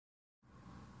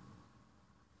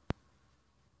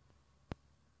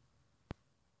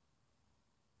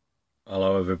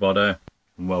Hello everybody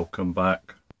and welcome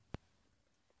back.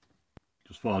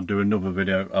 Just thought I'd do another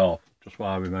video. Just what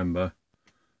I remember,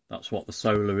 that's what the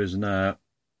solar is now.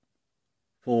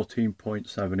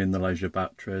 14.7 in the leisure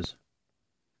batteries,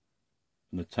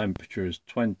 and the temperature is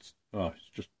 20. It's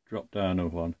just dropped down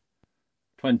of one.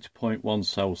 20.1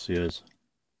 Celsius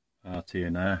out here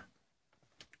now.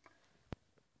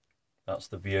 That's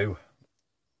the view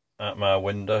out my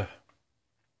window.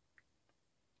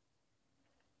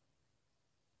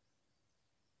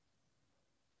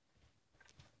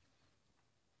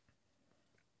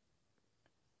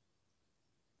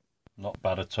 Not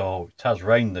bad at all. It has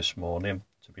rained this morning,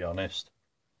 to be honest.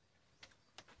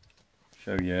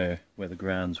 Show you where the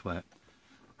ground's wet.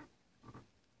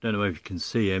 Don't know if you can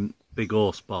see him. Big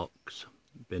horse box.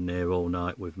 Been there all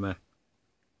night with me.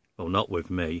 Well, not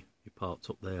with me. He parked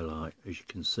up there, like, as you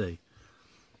can see.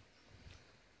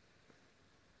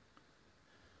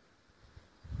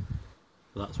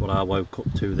 That's what I woke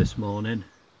up to this morning.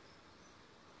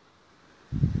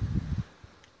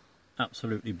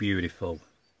 Absolutely beautiful.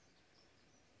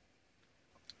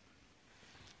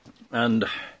 And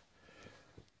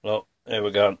look, here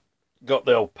we go. Got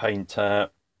the old paint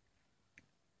out.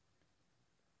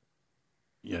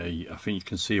 Yeah, I think you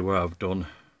can see where I've done.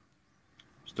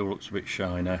 Still looks a bit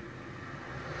shiny.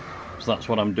 So that's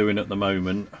what I'm doing at the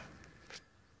moment.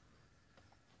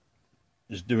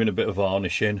 Just doing a bit of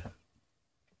varnishing.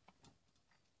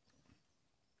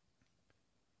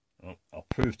 I'll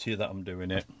prove to you that I'm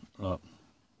doing it. Look.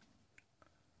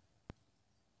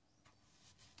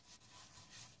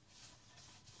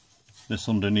 This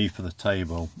underneath of the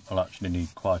table, I'll actually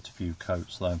need quite a few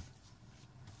coats though.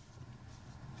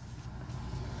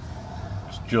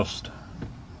 It's just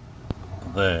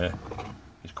there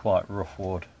is quite rough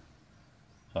wood,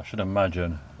 so I should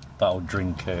imagine that'll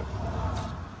drink it.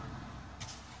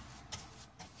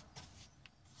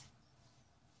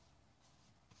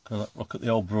 Look at the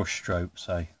old brush strokes,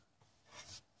 eh?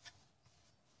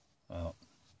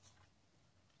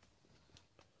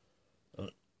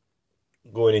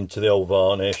 Going into the old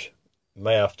varnish.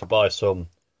 May have to buy some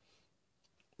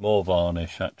more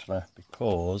varnish actually,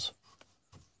 because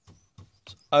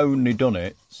it's only done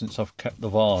it since I've kept the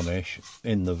varnish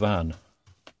in the van,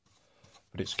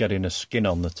 but it's getting a skin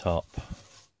on the top,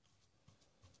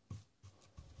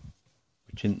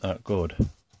 which isn't that good,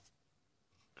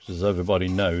 because as everybody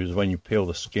knows, when you peel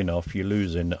the skin off you're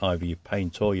losing either your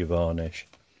paint or your varnish.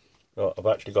 Right, I've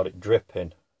actually got it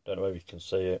dripping. Don't know if you can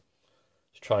see it.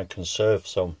 To try and conserve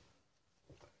some.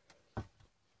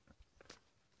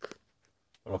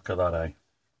 Look at that, eh?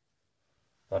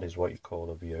 That is what you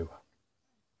call a view.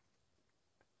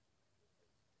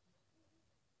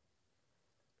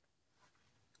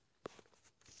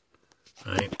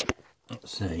 Right,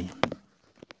 let's see.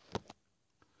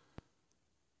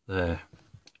 There.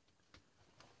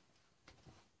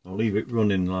 I'll leave it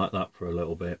running like that for a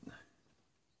little bit,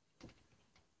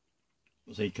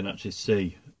 so you can actually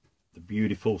see the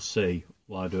beautiful sea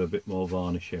while I do a bit more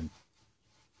varnishing.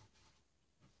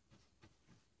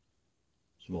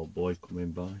 Some old boy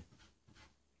coming by.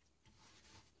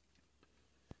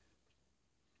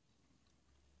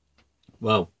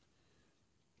 Well,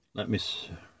 let's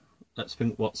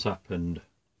think what's happened.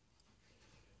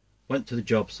 Went to the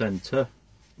job centre.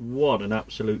 What an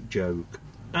absolute joke.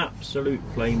 Absolute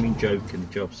flaming joke in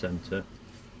the job centre.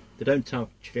 They don't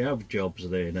actually have jobs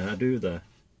there now, do they?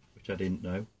 Which I didn't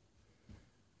know.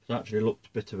 I actually looked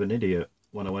a bit of an idiot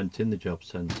when I went in the job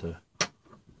centre.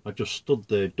 I just stood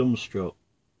there dumbstruck.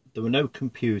 There were no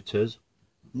computers,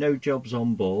 no jobs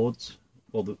on boards.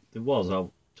 Well, there was,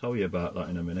 I'll tell you about that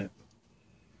in a minute.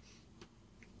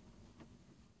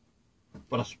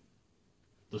 But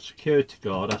the security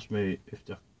guard asked me if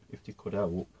they could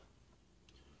help.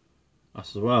 I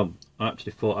said, well, I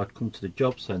actually thought I'd come to the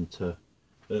job centre,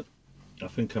 but I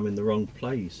think I'm in the wrong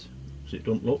place, because it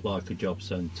doesn't look like a job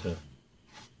centre.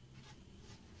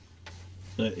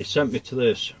 He sent me to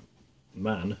this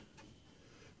man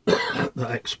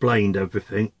that explained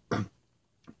everything,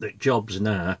 that jobs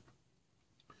now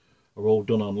are all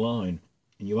done online,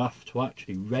 and you have to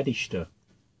actually register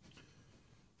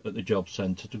at the job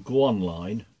centre to go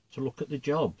online to look at the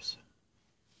jobs.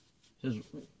 He says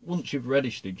once you've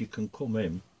registered you can come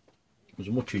in as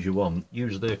much as you want,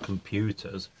 use their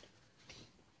computers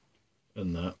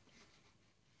and that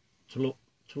to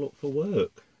look for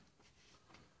work.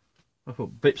 I thought,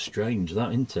 a bit strange that,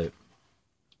 isn't it?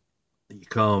 That you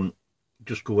can't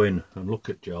just go in and look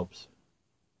at jobs.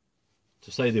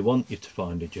 To say they want you to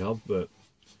find a job, but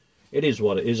it is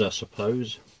what it is, I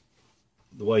suppose.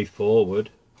 The way forward.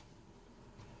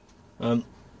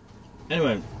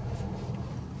 Anyway,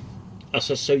 I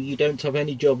said, so you don't have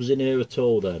any jobs in here at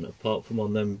all then, apart from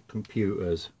on them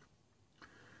computers?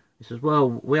 He says, well,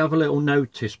 we have a little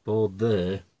notice board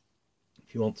there,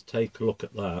 if you want to take a look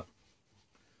at that.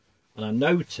 And I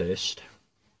noticed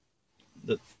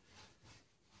that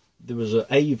there was an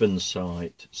Avon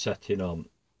site setting on.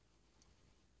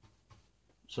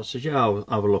 So I said, yeah, I'll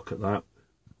have a look at that.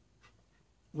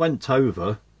 Went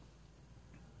over,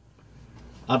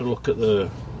 had a look at the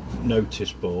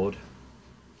notice board,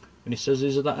 and he says,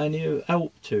 is that any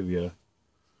help to you?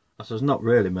 I says, not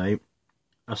really, mate.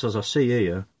 I says, I see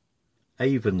here,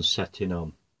 Avon's setting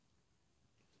on.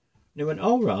 And he went,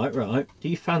 oh, right, do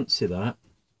you fancy that?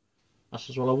 I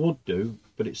says, well, I would do,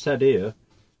 but it said here,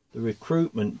 the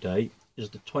recruitment date is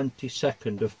the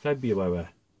 22nd of February.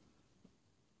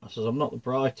 I says, I'm not the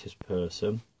brightest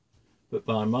person, but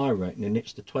by my reckoning,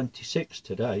 it's the 26th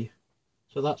today.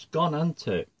 So that's gone, hasn't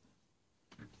it?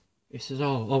 He says,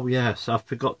 oh yes, I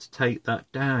forgot to take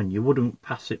that down. You wouldn't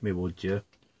pass it me, would you?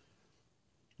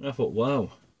 And I thought,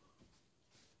 wow.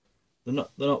 They're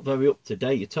not very up to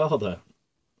date, are they?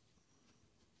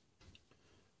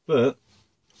 But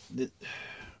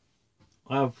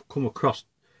I've come across,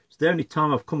 it's the only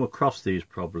time I've come across these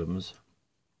problems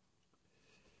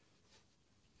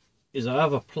is I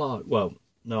have applied, well,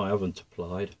 no, I haven't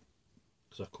applied,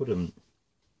 because I couldn't.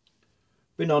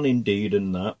 Been on Indeed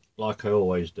and that, like I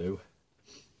always do.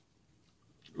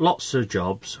 Lots of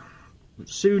jobs.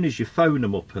 As soon as you phone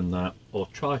them up and that, or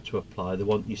try to apply, they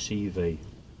want your CV.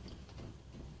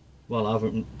 Well, I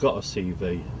haven't got a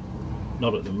CV.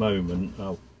 Not at the moment.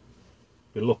 I'll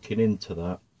be looking into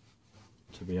that,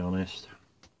 to be honest.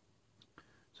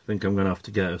 So I think I'm going to have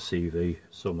to get a CV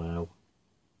somehow.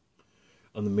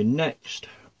 And then my next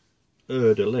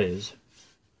hurdle is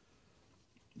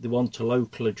they want a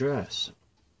local address.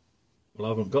 Well, I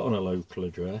haven't got a local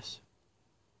address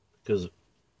because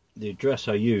the address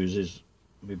I use is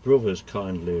my brother's,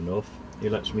 kindly enough. He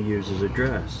lets me use his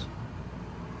address.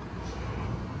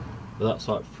 But that's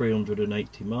like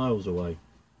 380 miles away.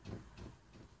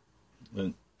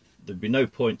 And there'd be no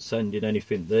point sending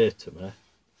anything there to me.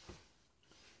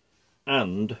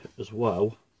 And, as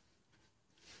well,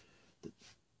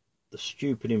 the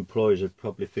stupid employers would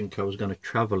probably think I was going to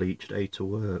travel each day to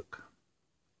work.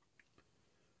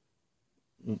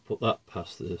 Won't put that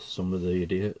past some of the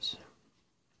idiots.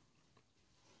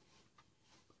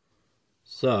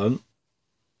 So,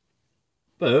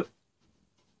 but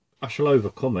I shall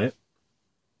overcome it.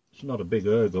 It's not a big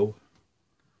hurdle.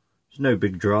 It's no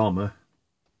big drama.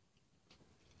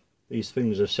 These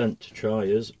things are sent to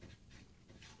triers.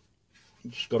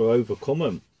 You just got to overcome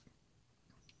them.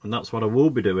 And that's what I will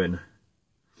be doing.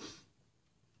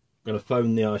 I'm going to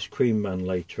phone the ice cream man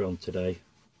later on today.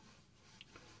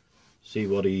 See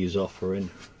what he's offering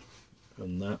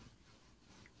and that.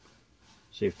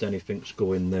 See if anything's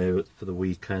going there for the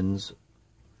weekends.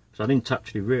 Because I didn't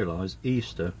actually realise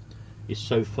Easter is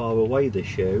so far away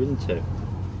this year, isn't it?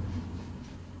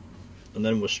 And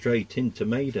then we're straight into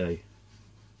May Day.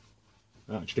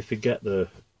 I actually forget the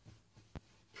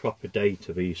proper date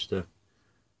of Easter.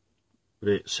 But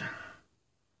it's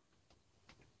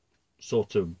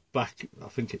sort of back, I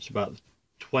think it's about the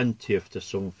 20th to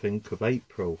something of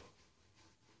April.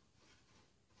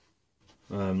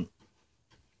 I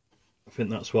think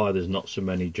that's why there's not so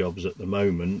many jobs at the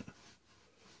moment.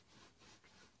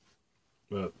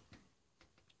 But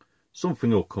something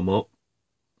will come up.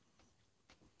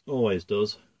 Always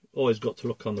does. Always got to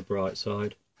look on the bright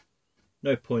side.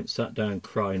 No point sat down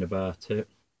crying about it.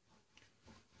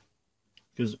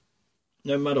 Because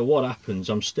no matter what happens,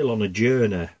 I'm still on a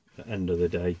journey at the end of the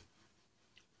day.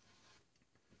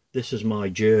 This is my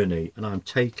journey, and I'm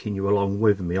taking you along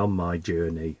with me on my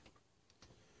journey.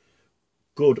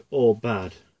 Good or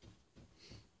bad,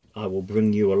 I will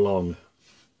bring you along.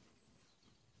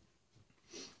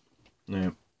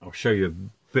 Now, I'll show you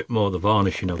a bit more of the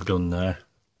varnishing I've done there.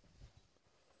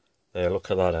 There,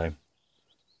 look at that, eh?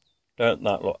 Don't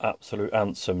that look absolute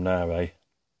handsome now, eh?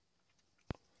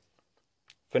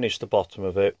 Finish the bottom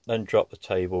of it, then drop the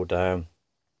table down,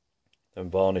 then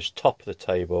varnish top of the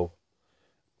table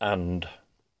and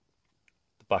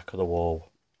the back of the wall.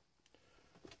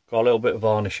 Got a little bit of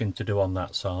varnishing to do on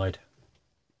that side,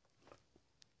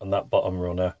 and that bottom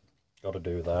runner, got to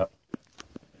do that.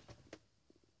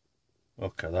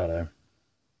 Look at that, eh?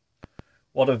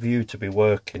 What a view to be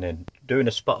working in. Doing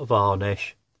a spot of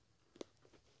varnish.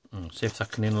 See if I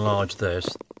can enlarge this.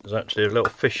 There's actually a little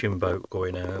fishing boat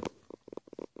going out.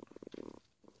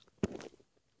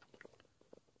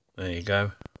 There you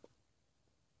go.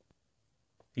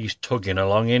 He's tugging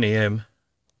along, isn't he, him?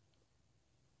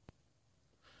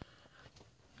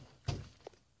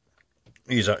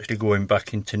 he's actually going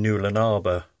back into Newlyn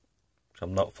Harbour.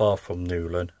 I'm not far from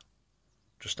Newlyn,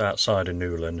 just outside of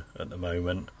Newlyn at the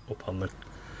moment, up on the,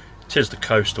 it is the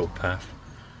coastal path.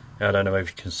 I don't know if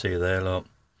you can see there, look.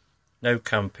 No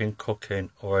camping, cooking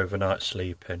or overnight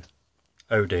sleeping.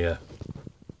 Oh dear.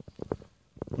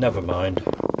 Never mind.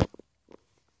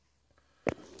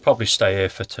 Probably stay here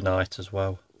for tonight as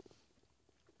well,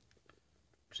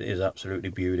 because it is absolutely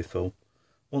beautiful.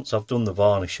 Once I've done the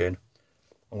varnishing,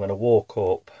 I'm going to walk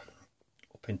up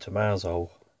into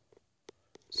Mousehole,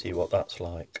 see what that's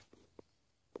like.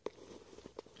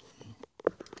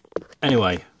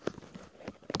 Anyway,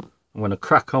 I'm going to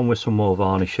crack on with some more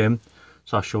varnishing.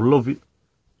 So I shall love you.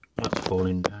 That's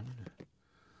falling down.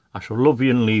 I shall love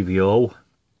you and leave you all.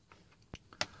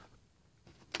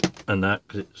 And that,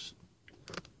 because it's,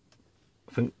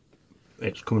 I think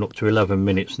it's coming up to 11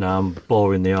 minutes now. I'm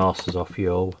boring the arses off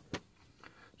you all.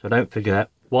 So don't forget,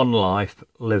 one life,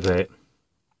 live it.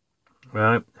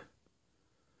 Right?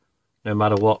 No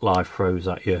matter what life throws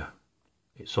at you,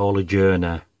 it's all a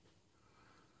journey.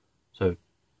 So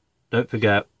don't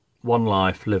forget, one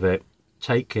life, live it.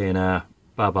 Take care now.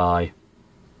 Bye bye.